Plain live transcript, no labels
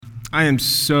I am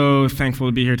so thankful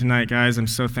to be here tonight, guys. I'm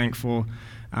so thankful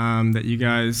that you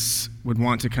guys would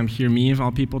want to come hear me, of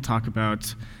all people, talk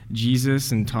about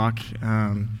Jesus and talk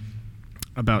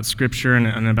about Scripture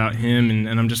and about Him,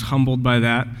 and I'm just humbled by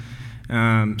that.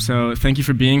 So thank you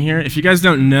for being here. If you guys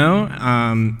don't know,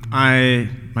 my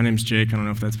name's Jake. I don't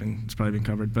know if it's probably been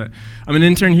covered, but I'm an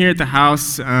intern here at the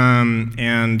house,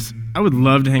 and I would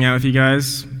love to hang out with you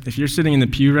guys. If you're sitting in the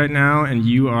pew right now and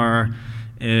you are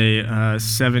a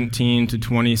 17 to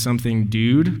 20-something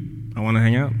dude, I want to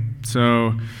hang out.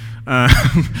 So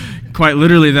quite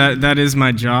literally, that is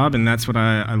my job, and that's what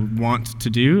I want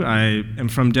to do. I am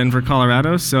from Denver,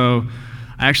 Colorado, so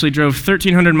I actually drove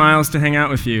 1,300 miles to hang out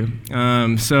with you.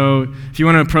 So if you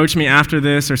want to approach me after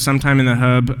this or sometime in the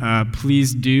hub,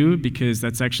 please do, because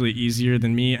that's actually easier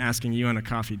than me asking you on a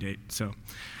coffee date. So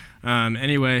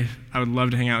anyway, I would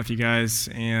love to hang out with you guys,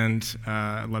 and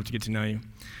I'd love to get to know you.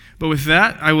 But with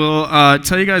that, I will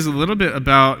tell you guys a little bit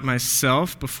about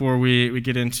myself before we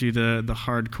get into the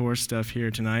hardcore stuff here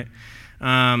tonight.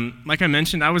 Like I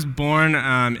mentioned, I was born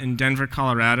in Denver,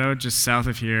 Colorado, just south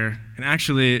of here. And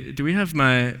actually, do we have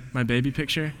my baby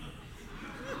picture?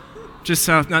 Just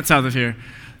south, not south of here.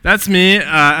 That's me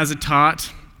as a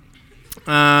tot.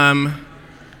 I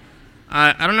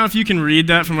don't know if you can read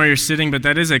that from where you're sitting, but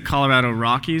that is a Colorado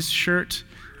Rockies shirt.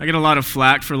 I get a lot of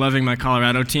flack for loving my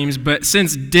Colorado teams, but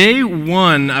since day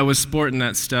one, I was sporting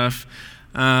that stuff.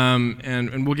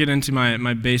 And we'll get into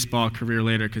my baseball career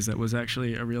later, because that was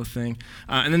actually a real thing.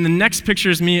 And then the next picture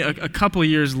is me a couple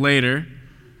years later.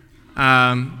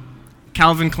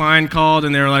 Calvin Klein called,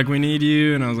 and they were like, "We need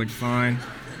you," and I was like, "Fine."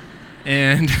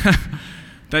 And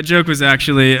that joke was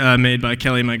actually made by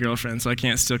Kelly, my girlfriend, so I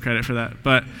can't steal credit for that.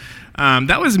 But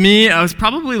that was me. I was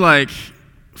probably like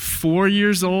 4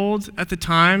 years old at the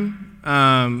time,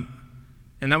 and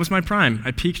that was my prime.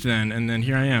 I peaked then, and then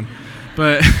here I am.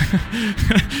 But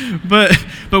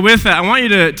with that, I want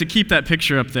you to keep that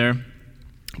picture up there.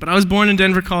 But I was born in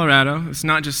Denver, Colorado. It's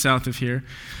not just south of here.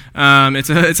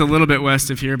 It's a little bit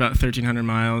west of here, about 1,300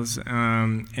 miles,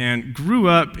 and grew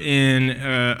up in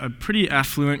a pretty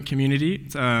affluent community.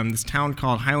 This town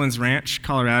called Highlands Ranch,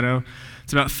 Colorado.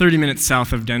 It's about 30 minutes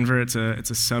south of Denver. It's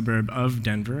a suburb of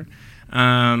Denver.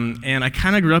 And I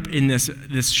kind of grew up in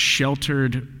this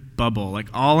sheltered bubble. Like,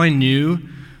 all I knew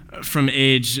from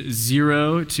age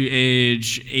 0 to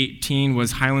age 18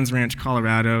 was Highlands Ranch,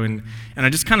 Colorado, and I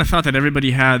just kind of thought that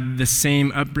everybody had the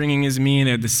same upbringing as me.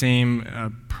 They had the same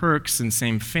perks and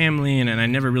same family, and I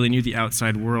never really knew the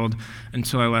outside world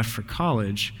until I left for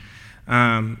college.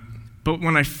 But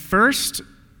when I first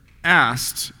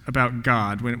asked about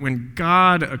God, when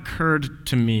God occurred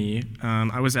to me,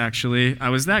 I was that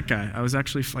guy. I was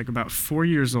actually like about 4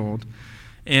 years old.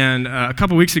 And a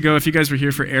couple weeks ago, if you guys were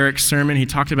here for Eric's sermon, he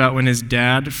talked about when his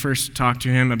dad first talked to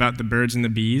him about the birds and the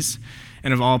bees.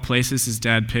 And of all places, his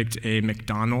dad picked a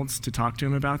McDonald's to talk to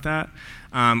him about that,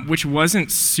 which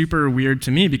wasn't super weird to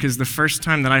me, because the first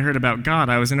time that I heard about God,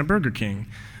 I was in a Burger King.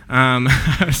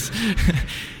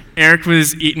 Eric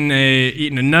was eating a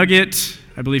nugget.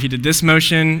 I believe he did this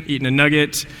motion, eating a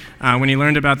nugget, when he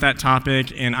learned about that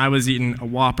topic, and I was eating a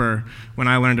Whopper when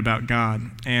I learned about God.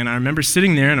 And I remember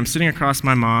sitting there, and I'm sitting across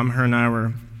my mom. Her and I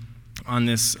were on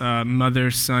this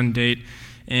mother-son date,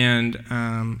 and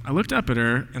I looked up at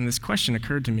her, and this question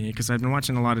occurred to me, because I've been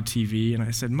watching a lot of TV, and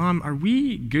I said, "Mom, are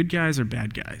we good guys or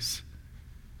bad guys?"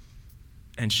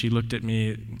 And she looked at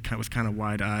me with kind of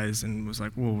wide eyes and was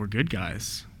like, "Well, we're good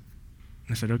guys."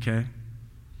 And I said, "Okay."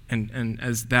 And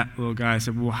as that little guy, I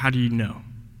said, "Well, how do you know?"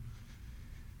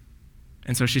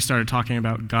 And so she started talking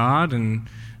about God and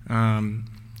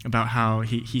about how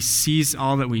he sees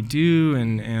all that we do,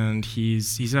 and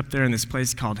he's up there in this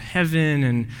place called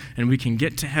heaven, and we can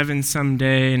get to heaven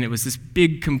someday. And it was this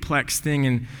big, complex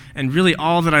thing. And really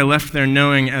all that I left there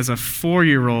knowing as a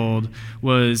 4-year-old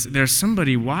was there's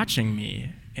somebody watching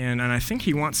me. And I think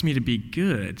he wants me to be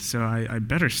good, so I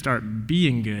better start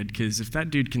being good, because if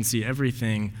that dude can see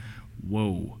everything,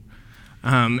 whoa.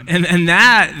 And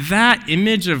that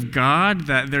image of God,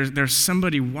 that there's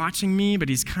somebody watching me, but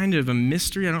he's kind of a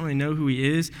mystery, I don't really know who he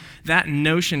is, that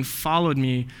notion followed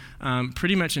me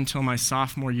pretty much until my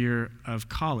sophomore year of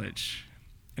college.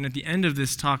 And at the end of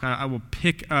this talk, I will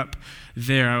pick up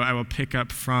there. I will pick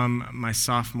up from my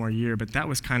sophomore year, but that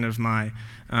was kind of my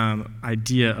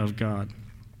idea of God.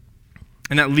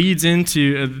 And that leads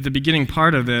into the beginning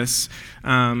part of this,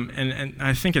 and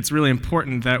I think it's really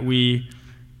important that we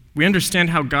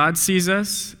understand how God sees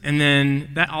us, and then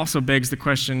that also begs the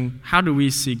question, how do we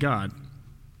see God?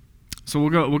 So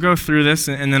we'll go through this,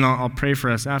 and then I'll pray for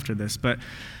us after this. But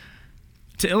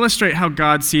to illustrate how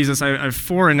God sees us, I have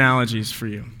 4 analogies for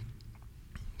you.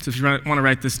 So if you want to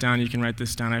write this down, you can write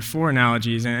this down. I have 4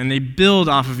 analogies, and they build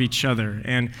off of each other.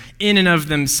 And in and of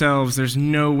themselves, there's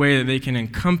no way that they can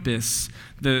encompass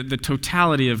the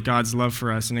totality of God's love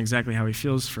for us and exactly how he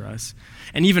feels for us.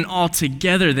 And even all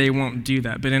together, they won't do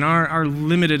that. But in our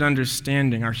limited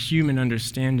understanding, our human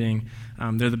understanding,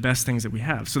 they're the best things that we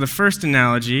have. So the first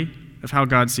analogy of how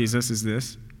God sees us is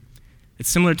this. It's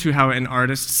similar to how an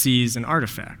artist sees an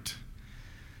artifact.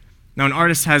 Now, an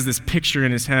artist has this picture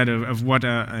in his head of what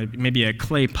maybe a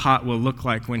clay pot will look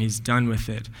like when he's done with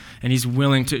it. And he's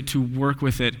willing to work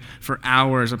with it for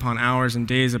hours upon hours and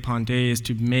days upon days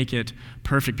to make it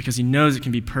perfect because he knows it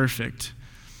can be perfect.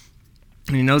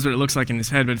 And he knows what it looks like in his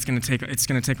head, but it's going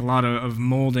to take a lot of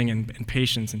molding and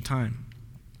patience and time.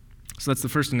 So that's the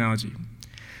first analogy.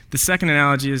 The second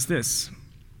analogy is this.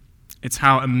 It's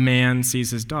how a man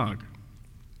sees his dog.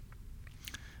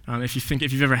 If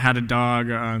you've ever had a dog,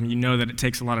 you know that it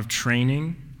takes a lot of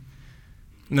training.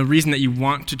 And the reason that you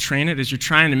want to train it is you're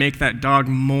trying to make that dog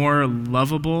more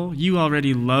lovable. You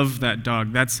already love that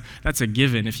dog. That's a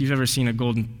given. If you've ever seen a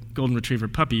golden retriever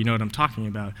puppy, you know what I'm talking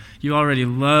about. You already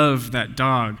love that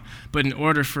dog. But in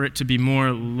order for it to be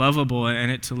more lovable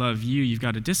and it to love you, you've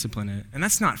got to discipline it. And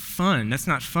that's not fun. That's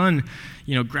not fun,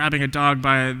 grabbing a dog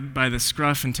by the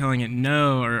scruff and telling it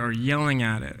no or yelling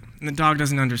at it. And the dog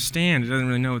doesn't understand. It doesn't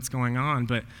really know what's going on.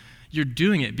 But you're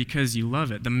doing it because you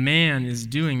love it. The man is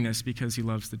doing this because he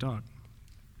loves the dog.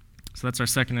 So that's our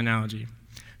second analogy.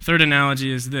 Third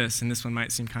analogy is this, and this one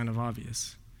might seem kind of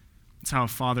obvious. It's how a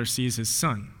father sees his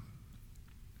son.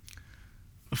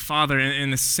 A father,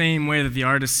 in the same way that the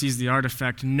artist sees the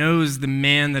artifact, knows the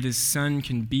man that his son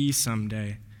can be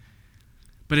someday.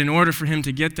 But in order for him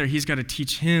to get there, he's got to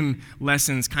teach him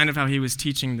lessons, kind of how he was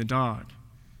teaching the dog.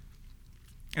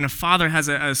 And a father has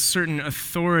a certain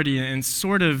authority and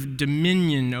sort of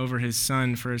dominion over his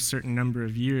son for a certain number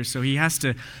of years. So he has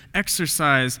to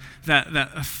exercise that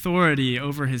authority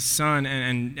over his son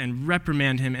and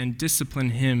reprimand him and discipline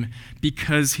him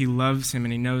because he loves him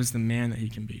and he knows the man that he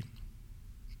can be.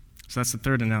 So that's the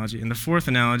third analogy. And the fourth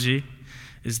analogy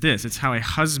is this. It's how a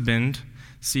husband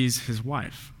sees his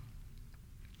wife.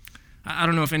 I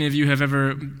don't know if any of you have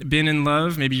ever been in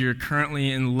love. Maybe you're currently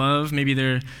in love. Maybe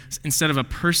they're, instead of a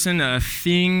person, a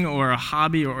thing or a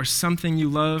hobby or something you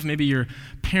love. Maybe your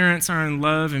parents are in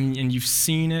love and you've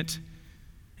seen it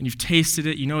and you've tasted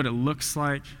it. You know what it looks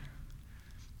like.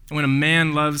 And when a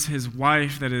man loves his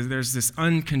wife, there's this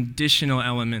unconditional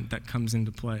element that comes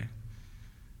into play.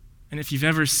 And if you've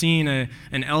ever seen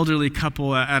an elderly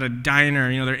couple at a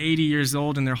diner, they're 80 years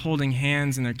old and they're holding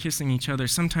hands and they're kissing each other,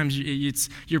 sometimes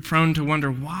you're prone to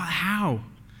wonder, why, how?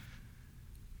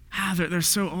 They're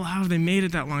so old, how have they made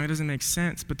it that long? It doesn't make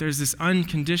sense. But there's this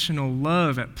unconditional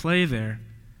love at play there,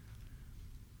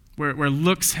 where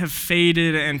looks have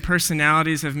faded and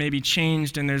personalities have maybe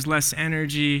changed and there's less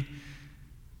energy,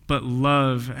 but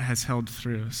love has held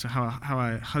through. So how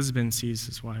a husband sees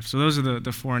his wife. So those are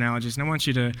the 4 analogies. And I want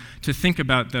you to think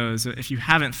about those. If you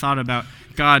haven't thought about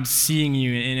God seeing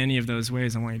you in any of those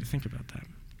ways, I want you to think about that.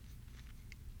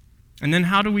 And then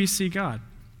how do we see God?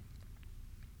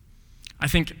 I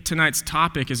think tonight's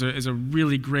topic is a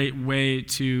really great way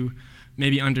to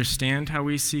maybe understand how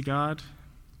we see God.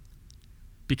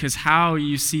 Because how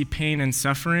you see pain and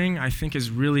suffering, I think, is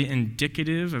really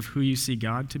indicative of who you see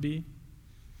God to be.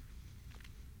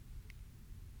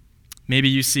 Maybe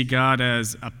you see God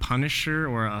as a punisher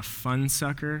or a fun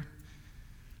sucker.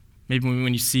 Maybe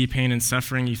when you see pain and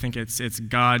suffering, you think it's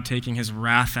God taking his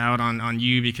wrath out on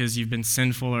you because you've been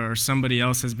sinful or somebody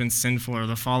else has been sinful or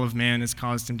the fall of man has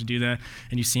caused him to do that,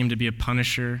 and you see him to be a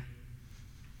punisher.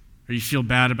 Or you feel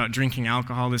bad about drinking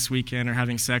alcohol this weekend or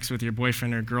having sex with your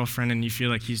boyfriend or girlfriend, and you feel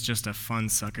like he's just a fun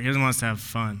sucker. He doesn't want us to have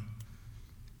fun.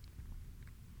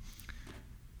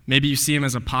 Maybe you see him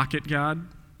as a pocket God,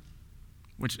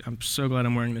 which I'm so glad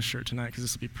I'm wearing this shirt tonight because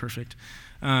this will be perfect.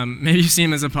 Maybe you see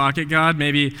him as a pocket God.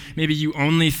 Maybe you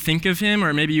only think of him,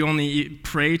 or maybe you only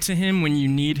pray to him when you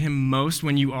need him most,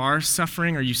 when you are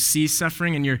suffering or you see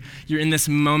suffering and you're in this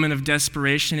moment of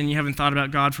desperation and you haven't thought about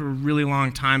God for a really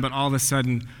long time, but all of a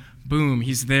sudden, boom,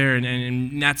 he's there,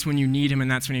 and that's when you need him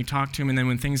and that's when you talk to him, and then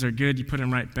when things are good, you put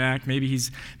him right back. Maybe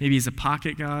he's a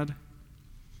pocket God.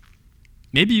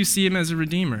 Maybe you see him as a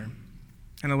redeemer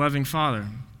and a loving father.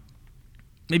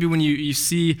 Maybe when you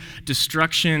see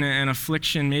destruction and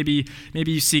affliction, maybe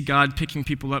you see God picking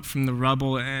people up from the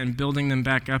rubble and building them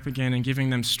back up again and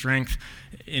giving them strength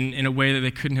in a way that they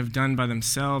couldn't have done by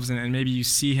themselves. And maybe you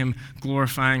see him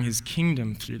glorifying his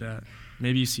kingdom through that.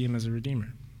 Maybe you see him as a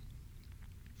redeemer.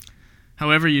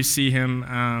 However you see him,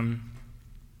 I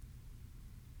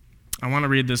want to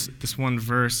read this one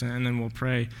verse and then we'll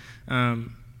pray.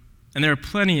 And there's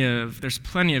plenty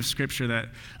of scripture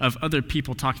of other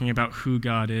people talking about who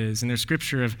God is. And there's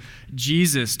scripture of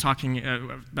Jesus talking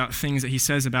about things that he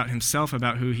says about himself,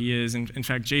 about who he is. And in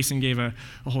fact, Jason gave a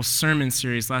whole sermon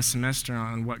series last semester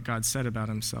on what God said about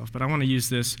himself. But I want to use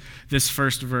this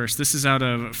first verse. This is out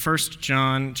of 1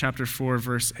 John chapter 4,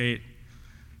 verse 8.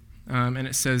 And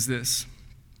it says this: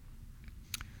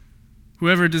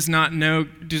 Whoever does not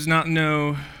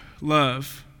know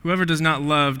love. Whoever does not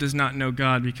love does not know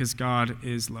God, because God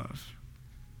is love.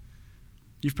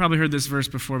 You've probably heard this verse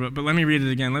before, but let me read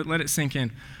it again. Let it sink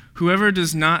in. Whoever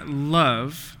does not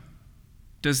love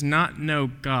does not know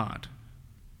God,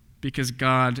 because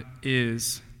God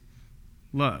is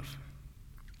love.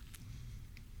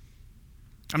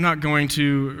 I'm not going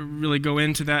to really go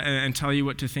into that and tell you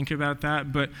what to think about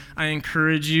that, but I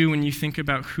encourage you, when you think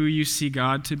about who you see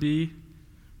God to be,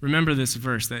 remember this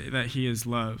verse, that he is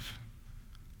love.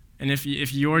 And if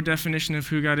your definition of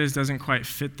who God is doesn't quite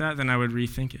fit that, then I would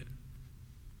rethink it.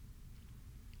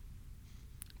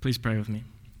 Please pray with me.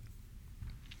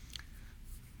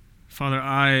 Father,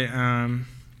 I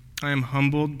am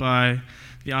humbled by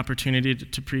the opportunity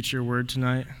to preach your word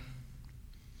tonight.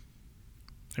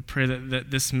 I pray that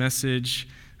this message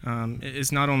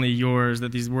is not only yours,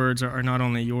 that these words are not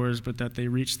only yours, but that they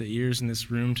reach the ears in this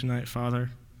room tonight,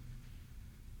 Father.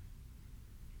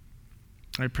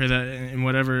 I pray that in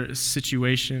whatever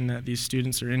situation that these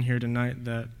students are in here tonight,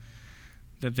 that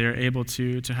they're able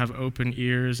to have open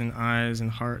ears and eyes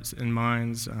and hearts and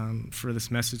minds for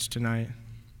this message tonight.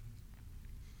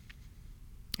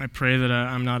 I pray that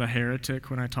I'm not a heretic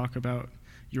when I talk about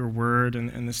your word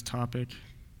and this topic.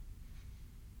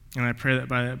 And I pray that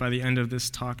by the end of this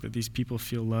talk that these people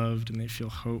feel loved and they feel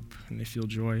hope and they feel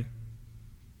joy.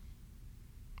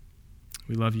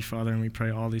 We love you, Father, and we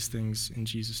pray all these things in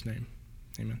Jesus' name.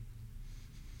 Amen.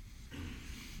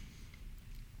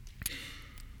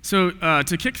 So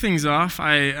to kick things off,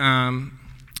 I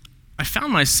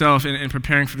found myself in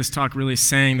preparing for this talk really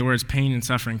saying the words pain and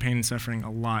suffering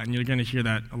a lot, and you're going to hear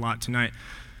that a lot tonight.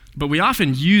 But we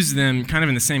often use them kind of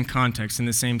in the same context, in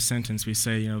the same sentence. We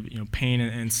say, you know, pain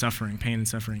and suffering,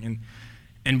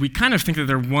 and we kind of think that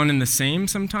they're one and the same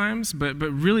sometimes, but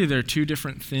really they're two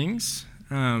different things.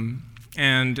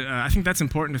 And I think that's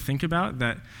important to think about,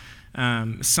 that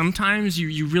sometimes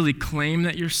you really claim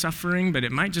that you're suffering, but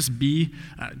it might just be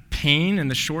pain in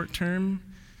the short term.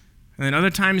 And then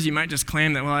other times you might just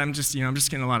claim that, well, I'm just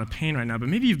getting a lot of pain right now, but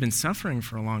maybe you've been suffering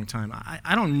for a long time.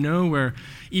 I don't know where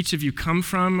each of you come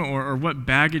from or what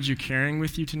baggage you're carrying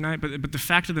with you tonight, but the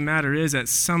fact of the matter is, at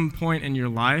some point in your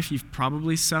life, you've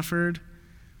probably suffered.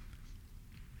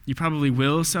 You probably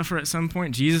will suffer at some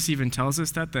point. Jesus even tells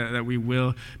us that we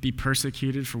will be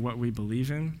persecuted for what we believe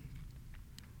in.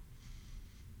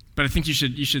 But I think you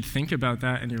should think about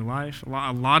that in your life.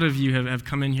 A lot of you have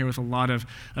come in here with a lot of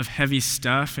heavy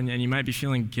stuff, and you might be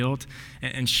feeling guilt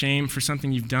and shame for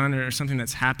something you've done or something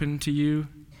that's happened to you.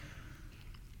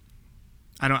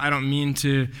 I don't mean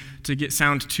to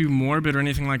sound too morbid or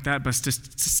anything like that, but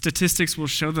statistics will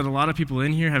show that a lot of people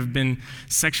in here have been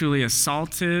sexually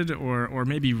assaulted or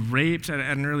maybe raped at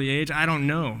an early age. I don't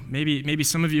know. Maybe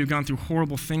some of you have gone through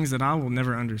horrible things that I will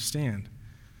never understand.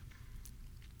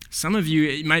 Some of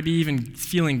you might be even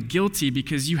feeling guilty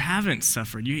because you haven't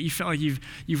suffered. You felt like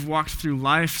you've walked through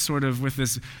life sort of with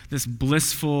this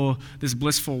blissful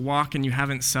walk, and you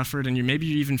haven't suffered, and maybe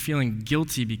you're even feeling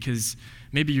guilty because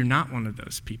maybe you're not one of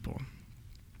those people.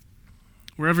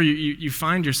 Wherever you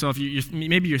find yourself,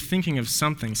 maybe you're thinking of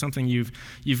something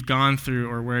you've gone through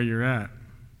or where you're at.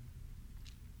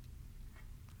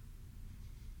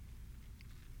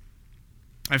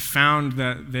 I've found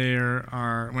that there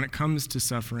are, when it comes to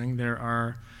suffering, there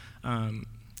are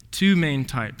two main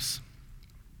types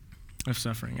of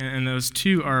suffering, and those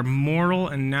two are moral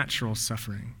and natural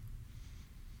suffering.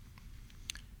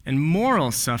 And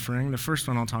moral suffering, the first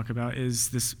one I'll talk about,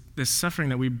 is this suffering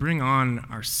that we bring on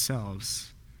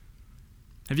ourselves.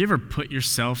 Have you ever put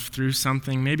yourself through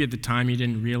something? Maybe at the time you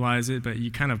didn't realize it, but you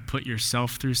kind of put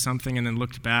yourself through something and then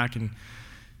looked back, and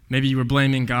maybe you were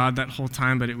blaming God that whole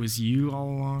time, but it was you all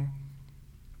along.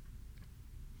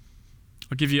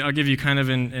 I'll give you kind of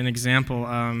an example,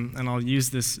 and I'll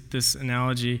use this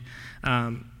analogy.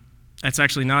 It's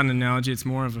actually not an analogy, it's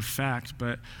more of a fact,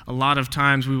 but a lot of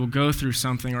times we will go through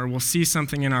something or we'll see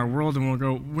something in our world and we'll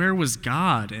go, where was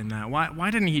God in that?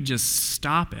 Why didn't he just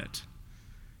stop it?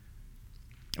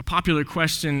 A popular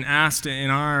question asked in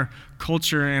our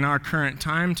culture, in our current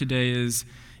time today is,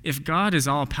 if God is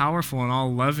all-powerful and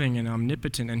all-loving and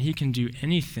omnipotent and he can do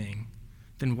anything,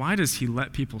 then why does he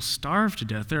let people starve to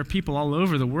death? There are people all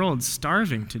over the world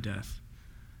starving to death.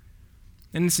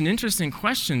 And it's an interesting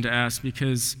question to ask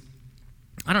because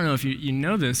I don't know if you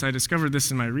know this, I discovered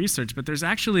this in my research, but there's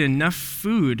actually enough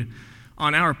food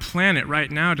on our planet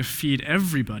right now to feed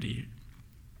everybody.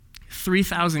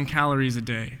 3,000 calories a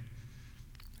day.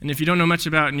 And if you don't know much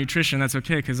about nutrition, that's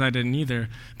okay, because I didn't either.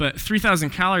 But 3,000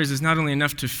 calories is not only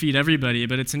enough to feed everybody,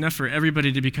 but it's enough for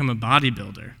everybody to become a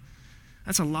bodybuilder.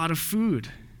 That's a lot of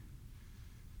food.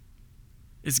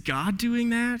 Is God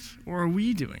doing that, or are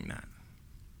we doing that?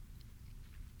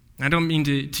 I don't mean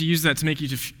to use that to make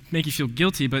you feel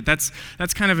guilty, but that's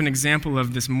kind of an example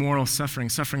of this moral suffering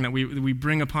that we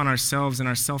bring upon ourselves and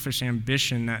our selfish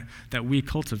ambition that we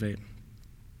cultivate.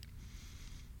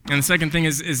 And the second thing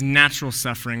is natural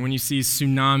suffering. When you see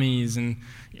tsunamis and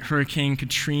Hurricane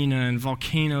Katrina and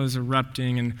volcanoes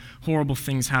erupting and horrible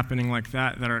things happening like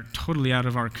that are totally out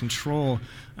of our control,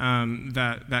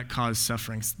 that cause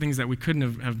suffering, things that we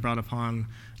couldn't have brought upon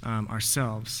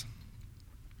ourselves.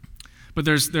 But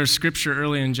there's scripture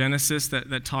early in Genesis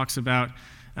that talks about,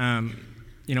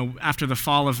 after the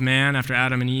fall of man, after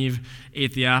Adam and Eve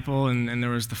ate the apple and there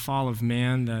was the fall of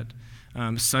man, that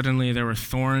suddenly there were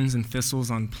thorns and thistles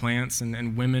on plants,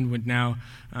 and women would now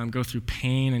go through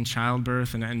pain in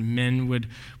childbirth, and men would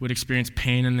experience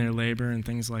pain in their labor and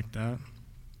things like that.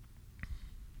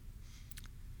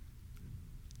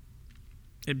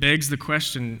 It begs the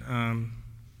question,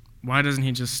 why doesn't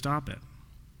he just stop it?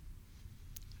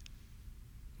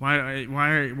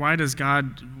 Why does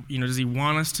God, does he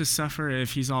want us to suffer?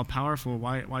 If he's all powerful,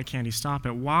 why can't he stop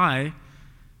it? Why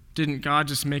didn't God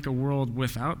just make a world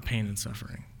without pain and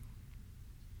suffering?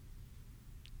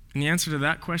 And the answer to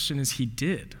that question is he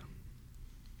did.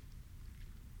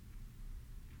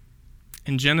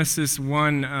 In Genesis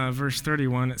 1, verse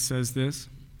 31, it says this: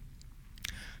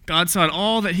 God saw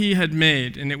all that he had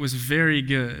made, and it was very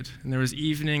good. And there was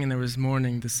evening and there was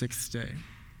morning the sixth day.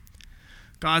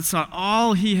 God saw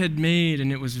all he had made,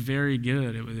 and it was very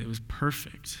good. It was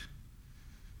perfect.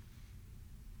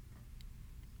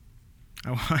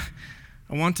 I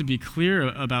want to be clear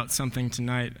about something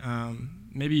tonight.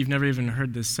 Maybe you've never even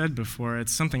heard this said before.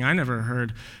 It's something I never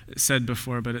heard said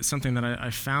before, but it's something that I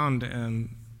found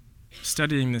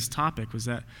studying this topic, was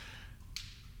that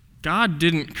God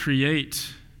didn't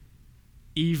create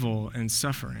evil and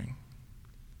suffering.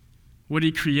 What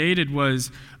he created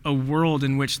was a world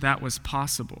in which that was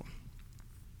possible.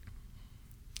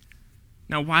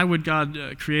 Now, why would God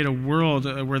create a world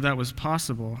where that was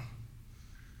possible?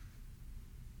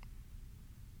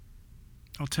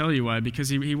 I'll tell you why. Because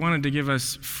he wanted to give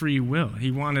us free will. He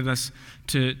wanted us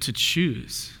to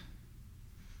choose.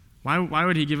 Why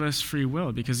would he give us free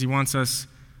will? Because he wants us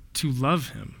to love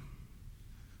him.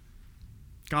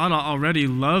 God already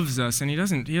loves us, and he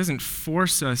doesn't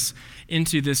force us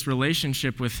into this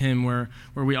relationship with him where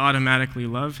we automatically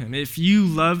love him. If you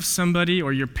love somebody,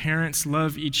 or your parents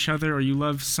love each other, or you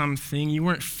love something, you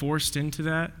weren't forced into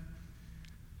that.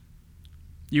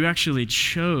 You actually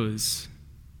chose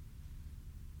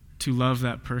to love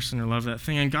that person or love that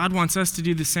thing, and God wants us to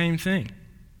do the same thing.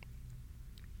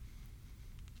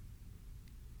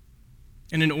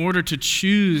 And in order to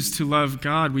choose to love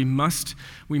God, we must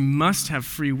have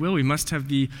free will. We must have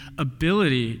the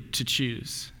ability to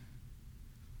choose.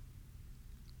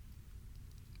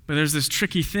 But there's this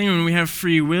tricky thing: when we have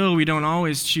free will, we don't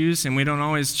always choose, and we don't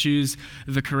always choose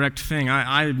the correct thing.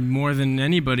 I more than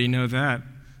anybody know that.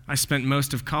 I spent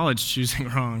most of college choosing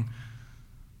wrong.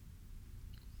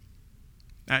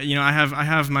 I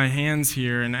have my hands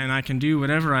here, and I can do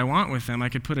whatever I want with them. I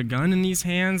could put a gun in these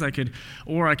hands, I could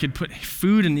put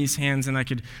food in these hands, and I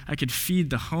could feed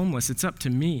the homeless. It's up to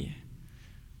me.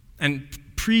 And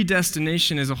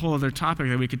predestination is a whole other topic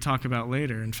that we could talk about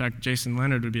later. In fact, Jason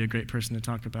Leonard would be a great person to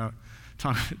talk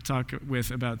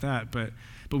with about that. But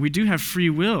we do have free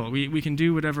will. We can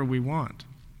do whatever we want.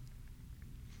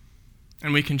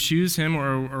 And we can choose him,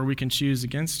 or we can choose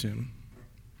against him.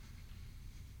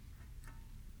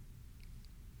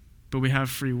 But we have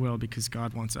free will because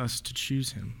God wants us to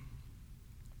choose him.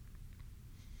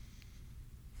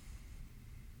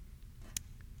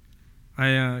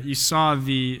 You saw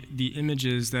the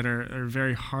images that are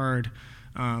very hard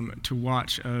to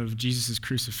watch of Jesus'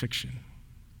 crucifixion.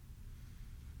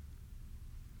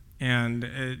 And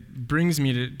it brings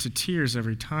me to tears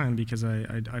every time because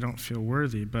I don't feel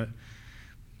worthy. But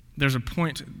there's a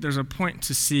point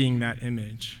to seeing that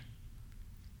image.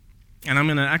 And I'm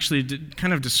going to actually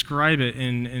kind of describe it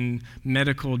in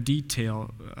medical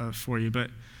detail for you. But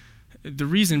the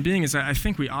reason being is that I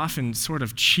think we often sort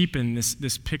of cheapen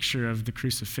this picture of the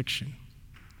crucifixion.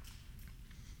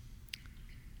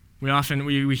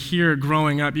 We hear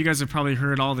growing up, you guys have probably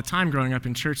heard all the time growing up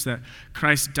in church that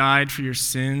Christ died for your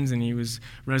sins and he was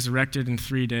resurrected in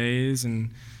 3 days and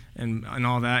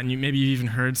all that. And maybe you even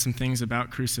heard some things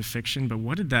about crucifixion, but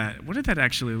what did that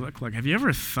actually look like? Have you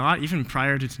ever thought, even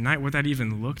prior to tonight, what that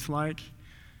even looked like?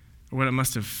 Or what it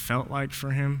must have felt like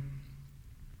for him?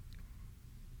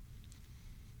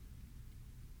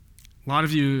 A lot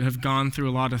of you have gone through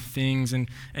a lot of things, and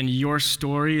your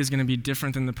story is going to be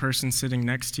different than the person sitting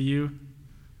next to you.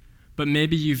 But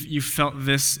maybe you've felt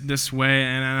this way,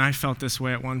 and I felt this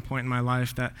way at one point in my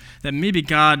life, that maybe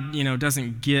God,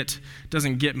 doesn't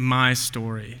get my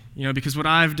story, because what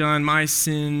I've done, my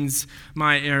sins,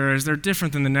 my errors, they're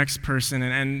different than the next person,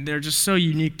 and they're just so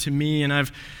unique to me, and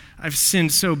I've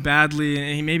sinned so badly,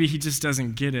 and maybe he just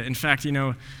doesn't get it. In fact,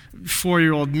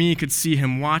 4-year-old me could see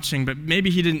him watching, but maybe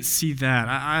he didn't see that.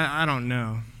 I don't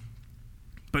know.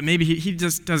 But maybe he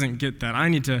just doesn't get that. I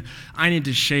need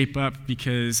to shape up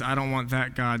because I don't want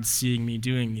that God seeing me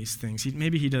doing these things.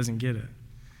 Maybe he doesn't get it.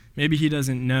 Maybe he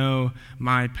doesn't know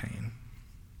my pain.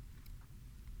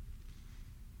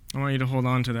 I want you to hold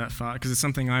on to that thought because it's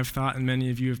something I've thought and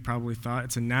many of you have probably thought.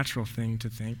 It's a natural thing to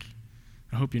think.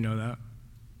 I hope you know that.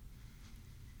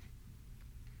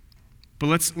 But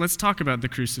let's talk about the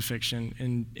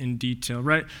crucifixion in detail.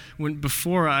 Right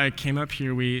before I came up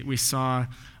here, we saw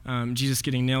Jesus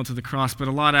getting nailed to the cross, but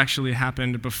a lot actually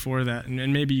happened before that.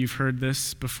 And maybe you've heard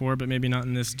this before, but maybe not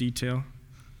in this detail.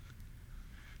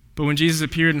 But when Jesus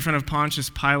appeared in front of Pontius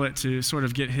Pilate to sort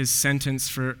of get his sentence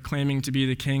for claiming to be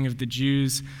the king of the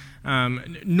Jews,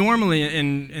 normally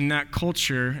in that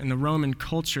culture, in the Roman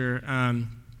culture,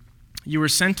 you were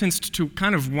sentenced to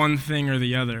kind of one thing or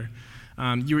the other.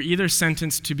 You were either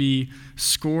sentenced to be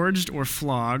scourged or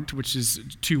flogged, which is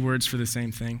 2 words for the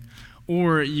same thing,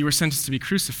 or you were sentenced to be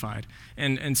crucified.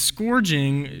 And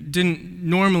scourging didn't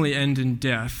normally end in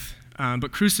death,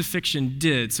 but crucifixion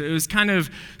did. So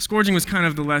scourging was kind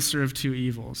of the lesser of 2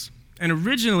 evils. And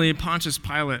originally, Pontius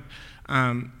Pilate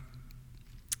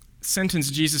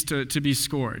sentenced Jesus to be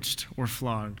scourged or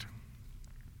flogged.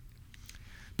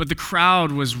 But the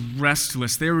crowd was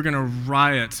restless. They were going to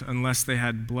riot unless they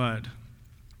had blood.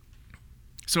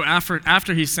 So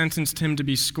after he sentenced him to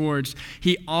be scourged,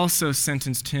 he also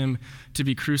sentenced him to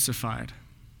be crucified.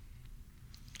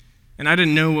 And I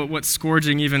didn't know what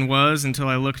scourging even was until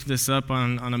I looked this up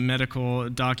on a medical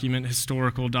document,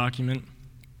 historical document.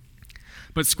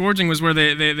 But scourging was where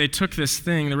they took this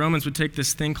thing, the Romans would take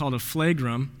this thing called a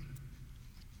flagrum,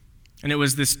 and it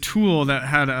was this tool that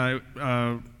had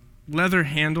a leather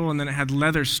handle, and then it had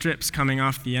leather strips coming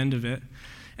off the end of it.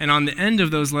 And on the end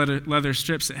of those leather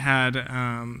strips, it had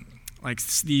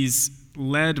these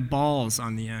lead balls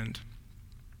on the end.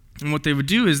 And what they would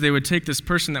do is they would take this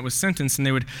person that was sentenced and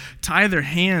they would tie their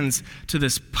hands to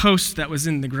this post that was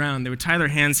in the ground. They would tie their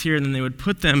hands here and then they would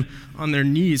put them on their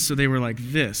knees so they were like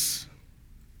this.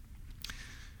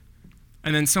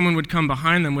 And then someone would come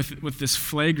behind them with this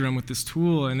flagrum, with this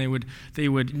tool, and they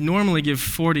would normally give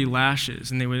 40 lashes,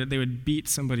 and they would beat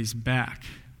somebody's back.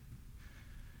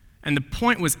 And the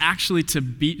point was actually to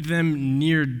beat them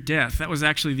near death. That was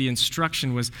actually the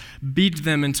instruction, was beat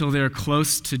them until they're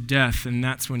close to death, and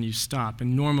that's when you stop.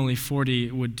 And normally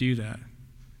 40 would do that.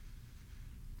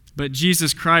 But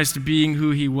Jesus Christ, being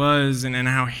who he was and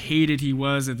how hated he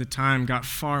was at the time, got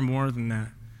far more than that.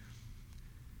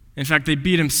 In fact, they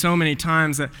beat him so many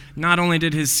times that not only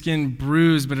did his skin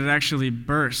bruise, but it actually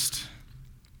burst.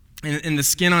 And the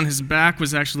skin on his back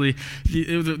was actually,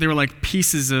 they were like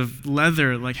pieces of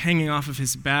leather like hanging off of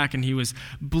his back, and he was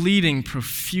bleeding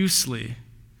profusely,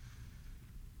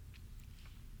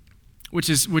 which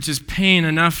is pain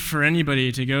enough for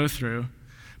anybody to go through.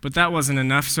 But that wasn't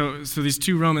enough. So these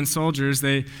 2 Roman soldiers,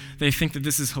 they think that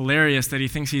this is hilarious, that he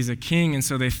thinks he's a king, and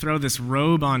so they throw this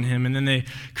robe on him, and then they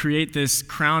create this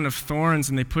crown of thorns,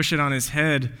 and they push it on his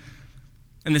head.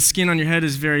 And the skin on your head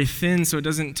is very thin, so it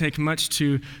doesn't take much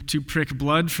to prick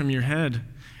blood from your head.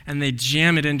 And they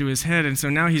jam it into his head, and so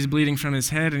now he's bleeding from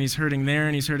his head, and he's hurting there,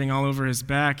 and he's hurting all over his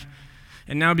back.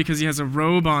 And now because he has a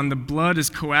robe on, the blood is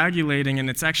coagulating,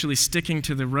 and it's actually sticking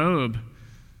to the robe.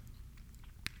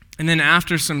 And then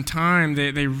after some time,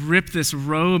 they rip this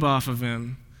robe off of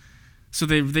him. So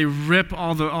they rip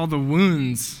all the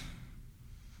wounds,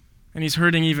 and he's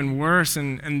hurting even worse.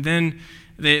 And then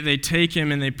they take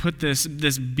him and they put this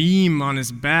beam on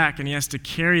his back, and he has to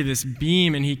carry this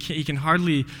beam, and he can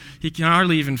hardly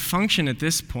even function at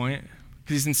this point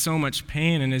because he's in so much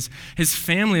pain, and his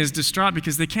family is distraught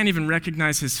because they can't even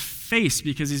recognize his face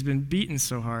because he's been beaten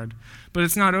so hard. But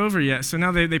it's not over yet. So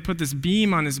now they put this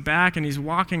beam on his back, and he's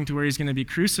walking to where he's going to be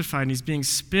crucified, and he's being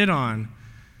spit on.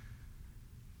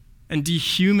 and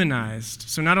dehumanized.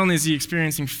 So not only is he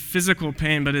experiencing physical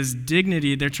pain, but his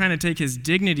dignity, they're trying to take his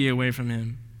dignity away from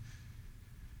him.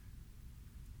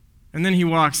 And then he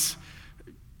walks,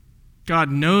 God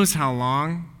knows how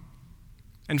long,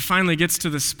 and finally gets to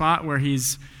the spot where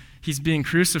he's being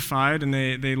crucified, and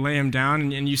they lay him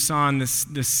down. And you saw in this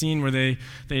scene where they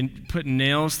put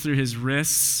nails through his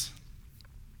wrists,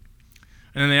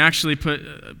 and then they actually put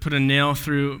a nail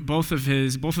through both of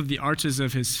the arches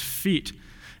of his feet.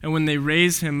 And when they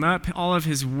raise him up, all of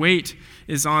his weight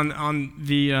is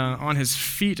on his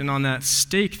feet and on that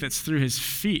stake that's through his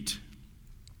feet.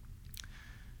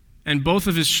 And both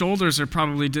of his shoulders are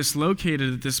probably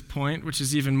dislocated at this point, which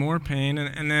is even more pain.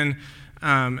 And then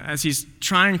as he's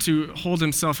trying to hold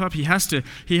himself up, he has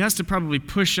to probably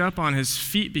push up on his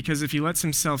feet, because if he lets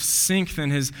himself sink, then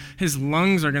his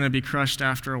lungs are going to be crushed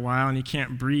after a while, and he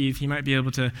can't breathe. He might be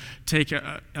able to take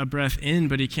a breath in,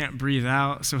 but he can't breathe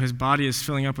out, so his body is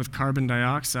filling up with carbon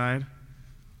dioxide.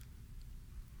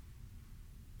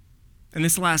 And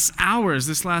this lasts hours.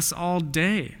 This lasts all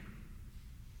day.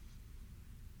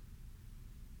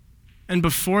 And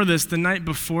before this, the night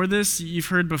before this, you've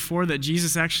heard before that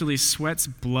Jesus actually sweats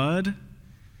blood.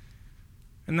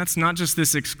 And that's not just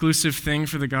this exclusive thing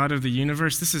for the God of the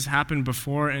universe. This has happened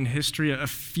before in history a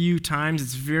few times.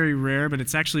 It's very rare, but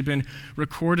it's actually been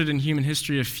recorded in human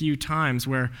history a few times,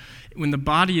 where when the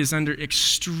body is under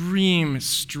extreme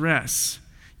stress,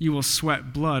 you will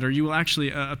sweat blood, or you will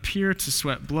actually appear to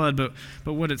sweat blood. But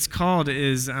what it's called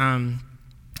is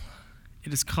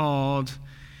called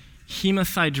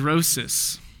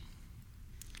hematidrosis.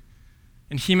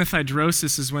 And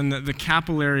hematidrosis is when the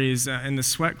capillaries and the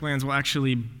sweat glands will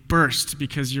actually burst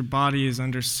because your body is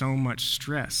under so much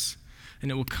stress, and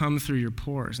it will come through your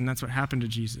pores. And that's what happened to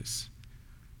Jesus.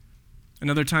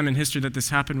 Another time in history that this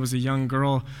happened was a young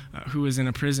girl who was in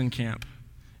a prison camp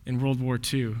in World War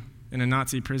II, in a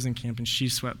Nazi prison camp, and she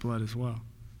sweat blood as well.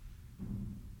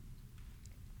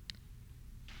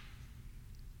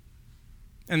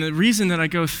 And the reason that I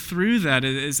go through that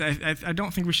is I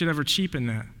don't think we should ever cheapen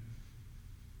that.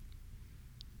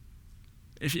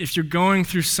 If you're going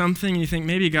through something and you think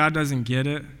maybe God doesn't get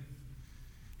it,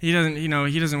 he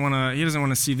doesn't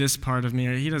want to see this part of me,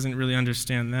 or he doesn't really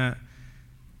understand that.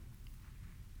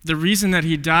 The reason that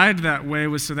he died that way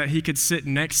was so that he could sit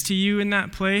next to you in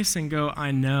that place and go,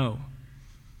 I know.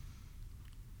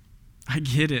 I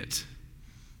get it.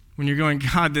 When you're going,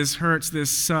 God, this hurts,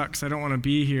 this sucks, I don't want to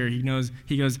be here.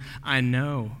 He goes, I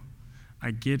know,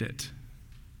 I get it.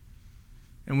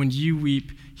 And when you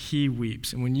weep, he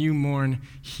weeps. And when you mourn,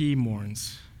 he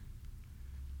mourns.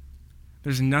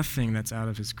 There's nothing that's out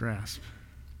of his grasp.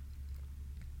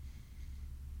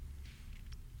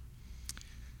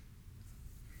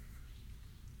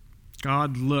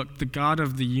 The God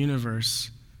of the universe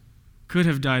could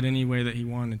have died any way that he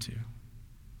wanted to.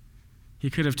 He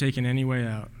could have taken any way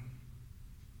out.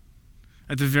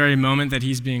 At the very moment that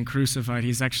he's being crucified,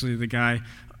 he's actually the guy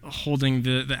holding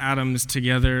the atoms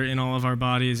together in all of our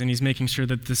bodies, and he's making sure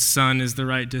that the sun is the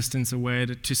right distance away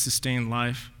to sustain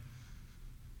life.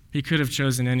 He could have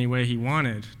chosen any way he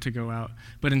wanted to go out,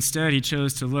 but instead he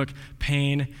chose to look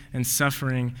pain and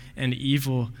suffering and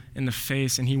evil in the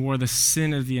face, and he wore the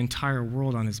sin of the entire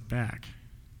world on his back.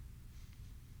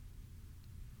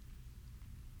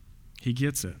 He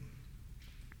gets it.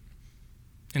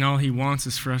 And all he wants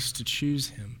is for us to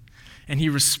choose him. And he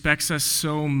respects us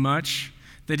so much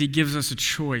that he gives us a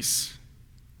choice.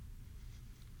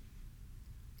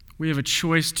 We have a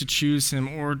choice to choose him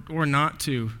or not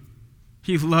to.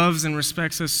 He loves and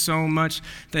respects us so much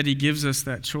that he gives us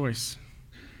that choice.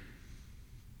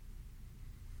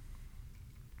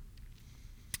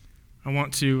 I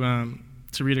want to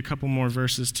read a couple more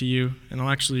verses to you, and I'll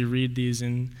actually read these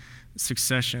in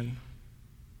succession.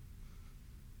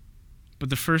 But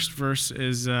the first verse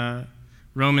is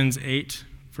Romans 8,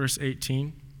 verse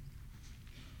 18.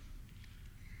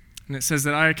 And it says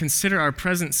that I consider our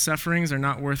present sufferings are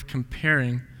not worth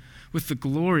comparing with the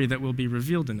glory that will be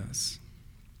revealed in us.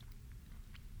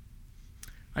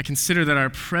 I consider that our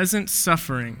present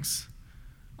sufferings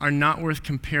are not worth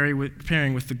comparing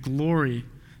with the glory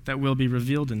that will be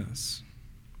revealed in us.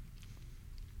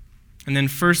 And then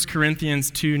 1 Corinthians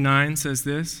 2:9 says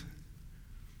this: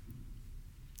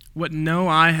 what no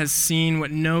eye has seen,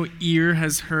 what no ear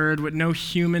has heard, what no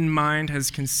human mind has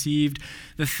conceived,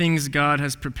 the things God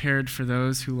has prepared for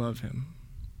those who love him.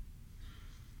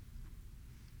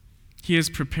 He has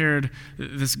prepared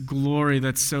this glory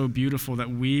that's so beautiful that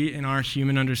we, in our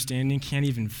human understanding, can't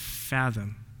even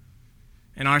fathom.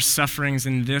 And our sufferings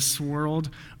in this world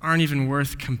aren't even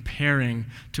worth comparing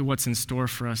to what's in store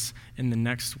for us in the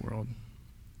next world.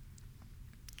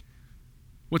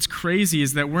 What's crazy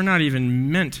is that we're not even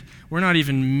meant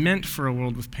for a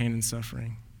world with pain and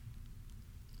suffering.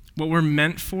 What we're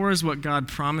meant for is what God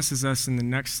promises us in the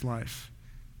next life,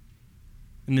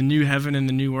 in the new heaven and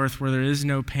the new earth, where there is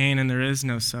no pain and there is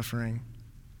no suffering.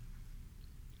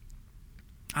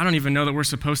 I don't even know that we're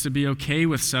supposed to be okay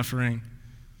with suffering.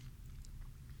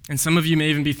 And some of you may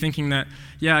even be thinking that,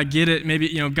 yeah, I get it, maybe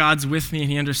God's with me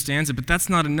and he understands it, but that's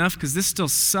not enough because this still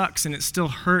sucks and it still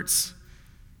hurts.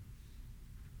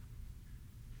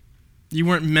 You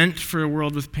weren't meant for a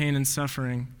world with pain and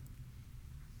suffering.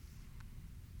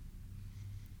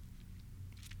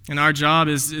 And our job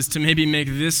is to maybe make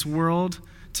this world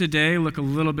today look a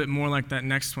little bit more like that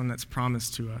next one that's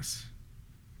promised to us.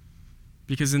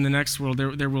 Because in the next world,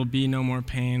 there will be no more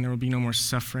pain, there will be no more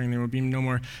suffering, there will be no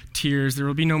more tears, there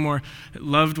will be no more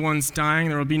loved ones dying,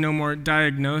 there will be no more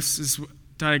diagnoses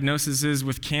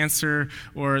with cancer,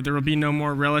 or there will be no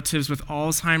more relatives with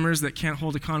Alzheimer's that can't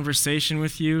hold a conversation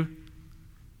with you.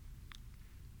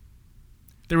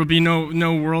 There will be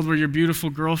no world where your beautiful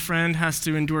girlfriend has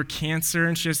to endure cancer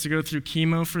and she has to go through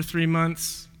chemo for 3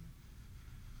 months.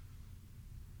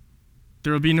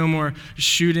 There will be no more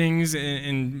shootings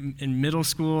in middle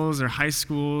schools or high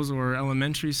schools or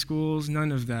elementary schools,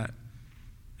 none of that.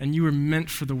 And you were meant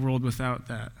for the world without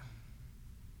that.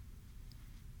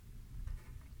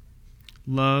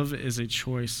 Love is a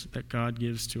choice that God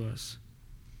gives to us.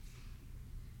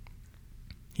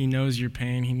 He knows your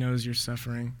pain, he knows your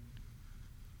suffering.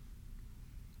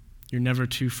 You're never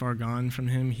too far gone from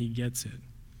him, he gets it.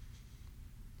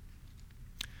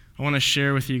 I want to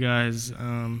share with you guys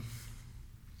a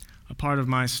part of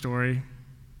my story,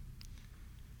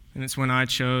 and it's when I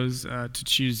chose to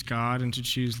choose God and to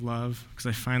choose love, because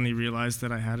I finally realized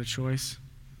that I had a choice.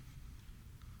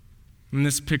 And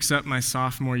this picks up my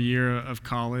sophomore year of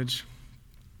college.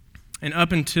 And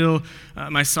up until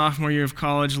my sophomore year of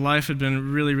college, life had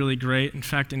been really, really great. In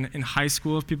fact, in high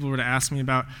school, if people were to ask me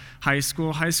about high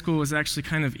school was actually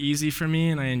kind of easy for me,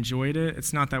 and I enjoyed it.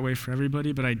 It's not that way for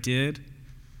everybody, but I did.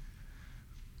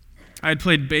 I had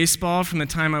played baseball from the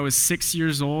time I was 6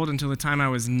 years old until the time I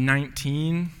was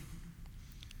 19.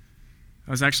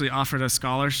 I was actually offered a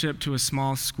scholarship to a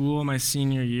small school my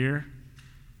senior year.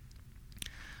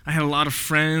 I had a lot of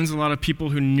friends, a lot of people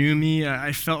who knew me.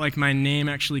 I felt like my name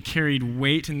actually carried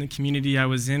weight in the community I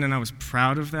was in, and I was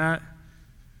proud of that.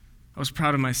 I was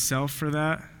proud of myself for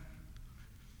that.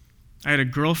 I had a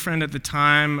girlfriend at the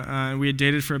time. We had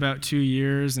dated for about 2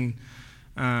 years, and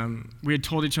we had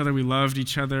told each other we loved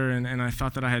each other, and I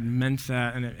thought that I had meant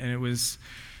that, and it was,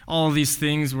 all of these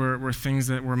things were things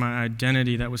that were my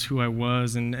identity, that was who I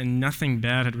was, and nothing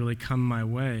bad had really come my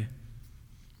way.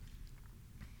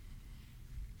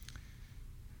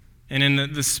 And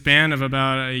in the span of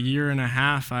about a year and a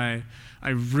half, I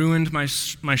ruined my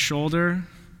shoulder.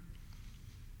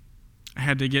 I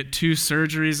had to get 2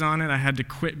 surgeries on it. I had to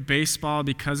quit baseball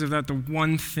because of that, the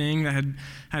one thing that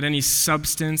had any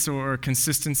substance or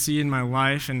consistency in my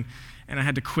life. And I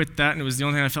had to quit that, and it was the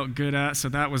only thing I felt good at, so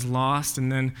that was lost. And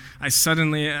then I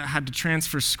suddenly had to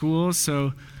transfer schools,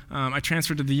 so I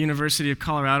transferred to the University of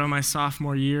Colorado my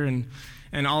sophomore year,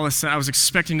 and all of a sudden I was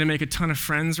expecting to make a ton of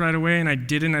friends right away, and I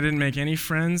didn't make any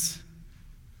friends.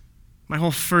 My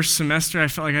whole first semester, I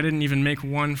felt like I didn't even make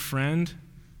one friend.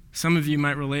 Some of you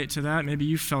might relate to that. Maybe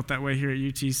you felt that way here at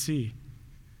UTC.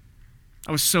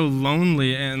 I was so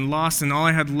lonely and lost, and all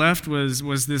I had left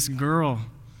was this girl.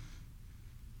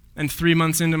 And 3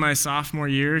 months into my sophomore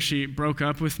year, she broke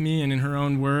up with me, and in her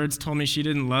own words, told me she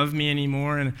didn't love me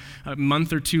anymore, and a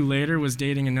month or 2 later was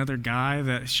dating another guy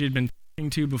that she had been talking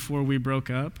to before we broke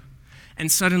up.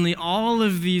 And suddenly all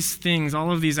of these things,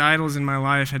 all of these idols in my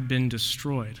life had been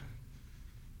destroyed.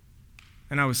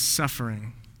 And I was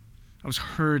suffering. I was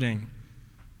hurting.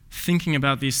 Thinking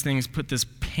about these things put this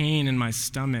pain in my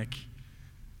stomach.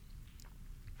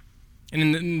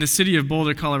 And in the city of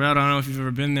Boulder, Colorado, I don't know if you've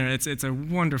ever been there, it's a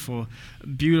wonderful,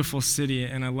 beautiful city,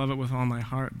 and I love it with all my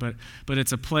heart, but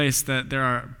it's a place that there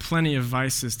are plenty of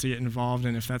vices to get involved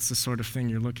in if that's the sort of thing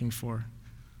you're looking for.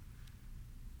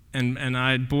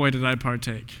 And boy, did I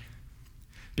partake.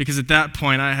 Because at that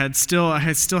point, I had still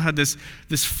had this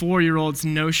 4-year-old's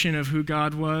notion of who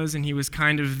God was, and he was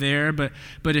kind of there, but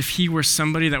if he were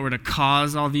somebody that were to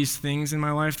cause all these things in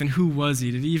my life, then who was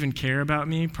he? Did he even care about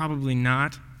me? Probably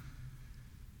not.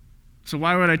 So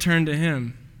why would I turn to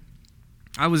him?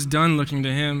 I was done looking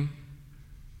to him.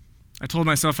 I told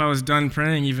myself I was done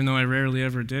praying, even though I rarely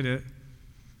ever did it.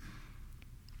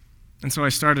 And so I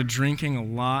started drinking a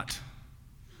lot.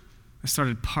 I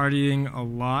started partying a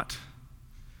lot.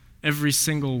 Every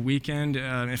single weekend,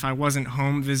 if I wasn't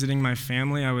home visiting my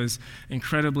family, I was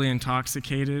incredibly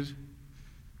intoxicated.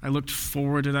 I looked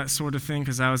forward to that sort of thing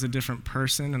because I was a different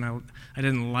person, and I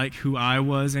didn't like who I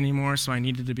was anymore, so I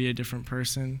needed to be a different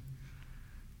person.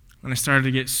 And I started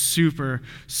to get super,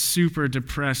 super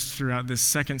depressed throughout this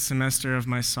second semester of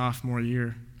my sophomore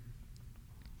year.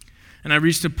 And I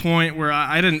reached a point where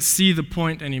I didn't see the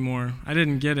point anymore. I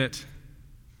didn't get it.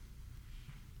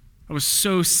 I was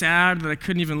so sad that I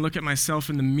couldn't even look at myself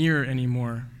in the mirror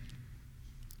anymore.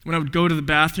 When I would go to the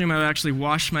bathroom, I would actually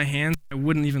wash my hands. I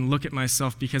wouldn't even look at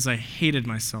myself because I hated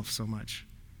myself so much.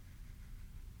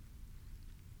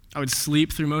 I would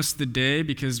sleep through most of the day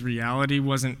because reality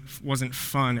wasn't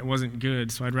fun. It wasn't good,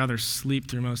 so I'd rather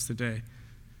sleep through most of the day.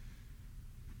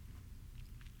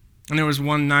 And there was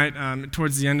one night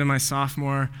towards the end of my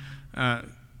sophomore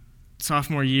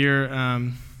year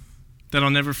that I'll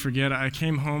never forget. I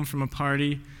came home from a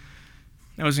party.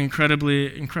 I was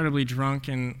incredibly drunk,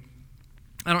 and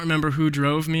I don't remember who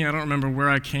drove me. I don't remember where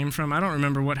I came from. I don't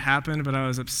remember what happened, but I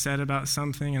was upset about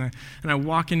something. And I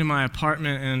walk into my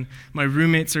apartment, and my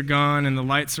roommates are gone, and the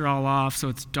lights are all off, so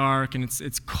it's dark, and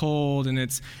it's cold, and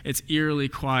it's eerily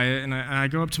quiet. And I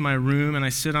go up to my room, and I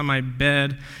sit on my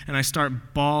bed, and I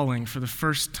start bawling for the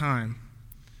first time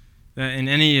that in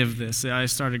any of this. I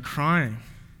started crying.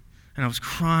 And I was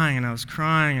crying, and I was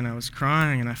crying, and I was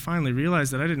crying, and I finally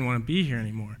realized that I didn't want to be here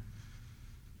anymore.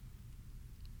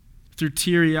 Through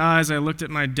teary eyes, I looked at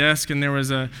my desk, and there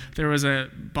was a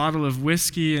bottle of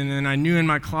whiskey, and then I knew in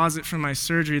my closet from my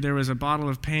surgery there was a bottle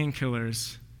of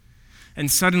painkillers.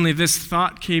 And suddenly this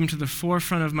thought came to the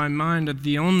forefront of my mind that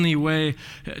the only way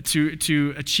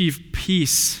to achieve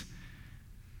peace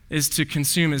is to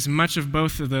consume as much of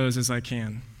both of those as I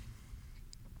can.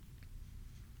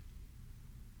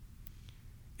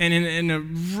 And in a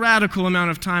radical amount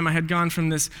of time, I had gone from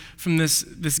this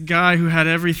guy who had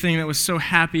everything, that was so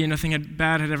happy and nothing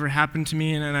bad had ever happened to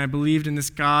me, and I believed in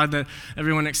this God that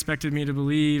everyone expected me to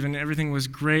believe, and everything was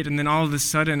great. And then all of a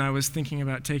sudden, I was thinking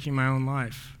about taking my own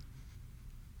life.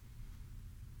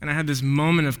 And I had this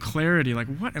moment of clarity,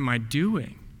 like, what am I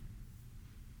doing?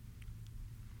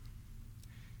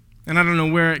 And I don't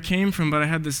know where it came from, but I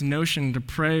had this notion to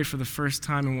pray for the first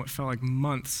time in what felt like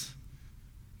months,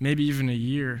 maybe even a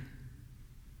year.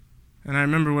 And I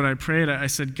remember what I prayed. I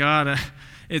said, God,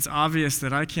 it's obvious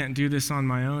that I can't do this on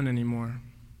my own anymore.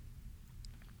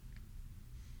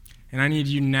 And I need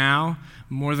you now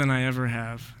more than I ever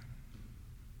have.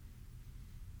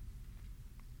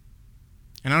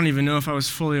 And I don't even know if I was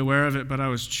fully aware of it, but I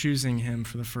was choosing him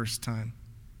for the first time.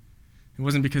 It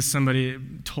wasn't because somebody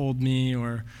told me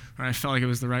or I felt like it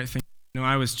was the right thing. No,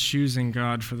 I was choosing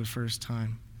God for the first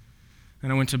time.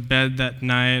 And I went to bed that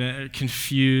night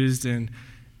confused and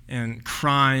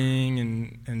crying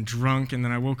and drunk. And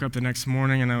then I woke up the next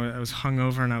morning, and I was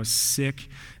hungover, and I was sick,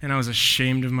 and I was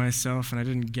ashamed of myself, and I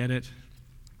didn't get it.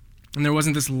 And there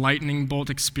wasn't this lightning bolt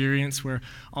experience where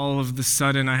all of the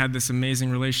sudden I had this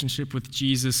amazing relationship with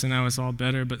Jesus and I was all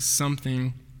better, but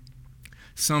something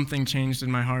changed in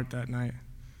my heart that night.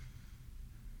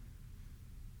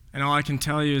 And all I can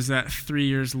tell you is that 3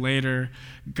 years later,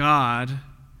 God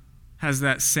has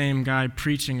that same guy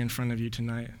preaching in front of you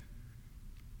tonight.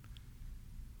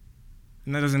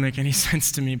 And that doesn't make any sense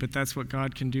to me, but that's what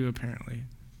God can do, apparently.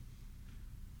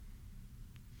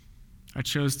 I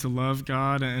chose to love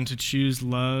God and to choose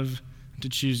love, and to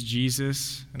choose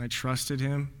Jesus, and I trusted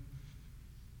him.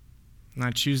 And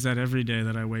I choose that every day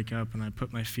that I wake up and I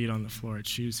put my feet on the floor. I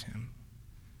choose him.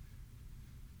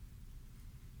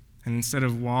 And instead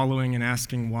of wallowing and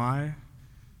asking why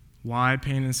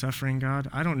pain and suffering, God?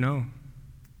 I don't know.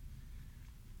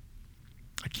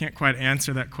 I can't quite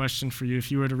answer that question for you.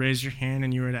 If you were to raise your hand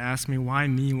and you were to ask me, why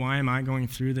me? Why am I going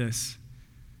through this?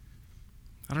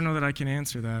 I don't know that I can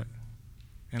answer that.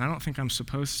 And I don't think I'm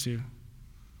supposed to.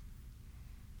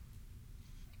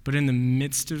 But in the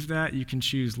midst of that, you can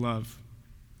choose love.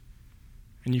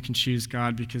 And you can choose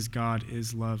God because God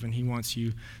is love. And he wants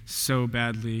you so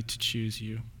badly to choose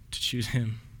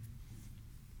him.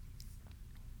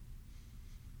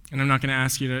 And I'm not going to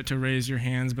ask you to raise your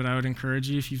hands, but I would encourage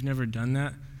you, if you've never done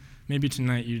that, maybe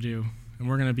tonight you do. And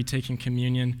we're going to be taking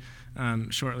communion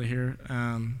shortly here.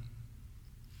 And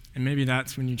maybe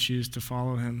that's when you choose to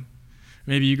follow him.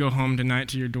 Maybe you go home tonight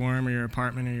to your dorm or your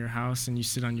apartment or your house and you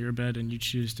sit on your bed and you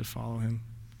choose to follow him.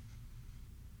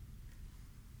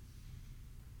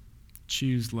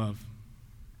 Choose love.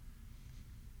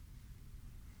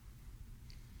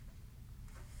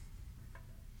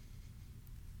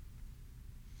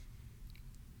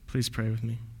 Please pray with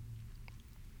me.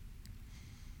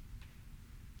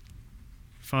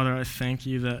 Father, I thank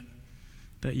you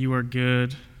that you are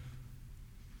good,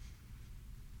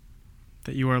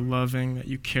 that you are loving, that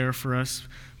you care for us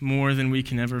more than we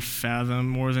can ever fathom,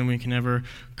 more than we can ever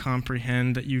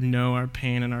comprehend, that you know our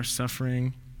pain and our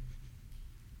suffering.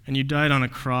 And you died on a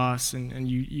cross, and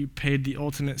you paid the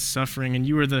ultimate suffering, and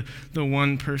you were the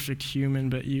one perfect human,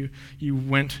 but you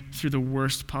went through the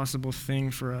worst possible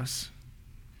thing for us.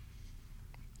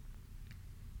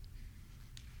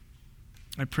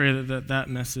 I pray that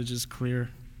message is clear.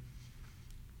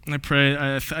 And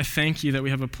I thank you that we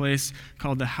have a place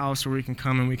called the house where we can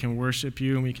come and we can worship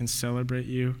you and we can celebrate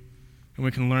you and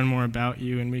we can learn more about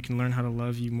you and we can learn how to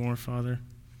love you more, Father.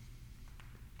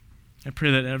 I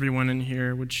pray that everyone in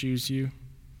here would choose you.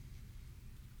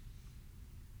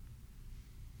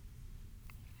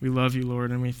 We love you,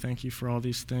 Lord, and we thank you for all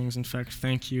these things. In fact,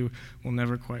 thank you will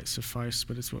never quite suffice,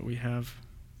 but it's what we have.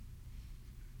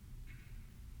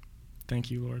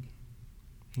 Thank you, Lord.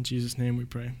 In Jesus' name we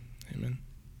pray. Amen.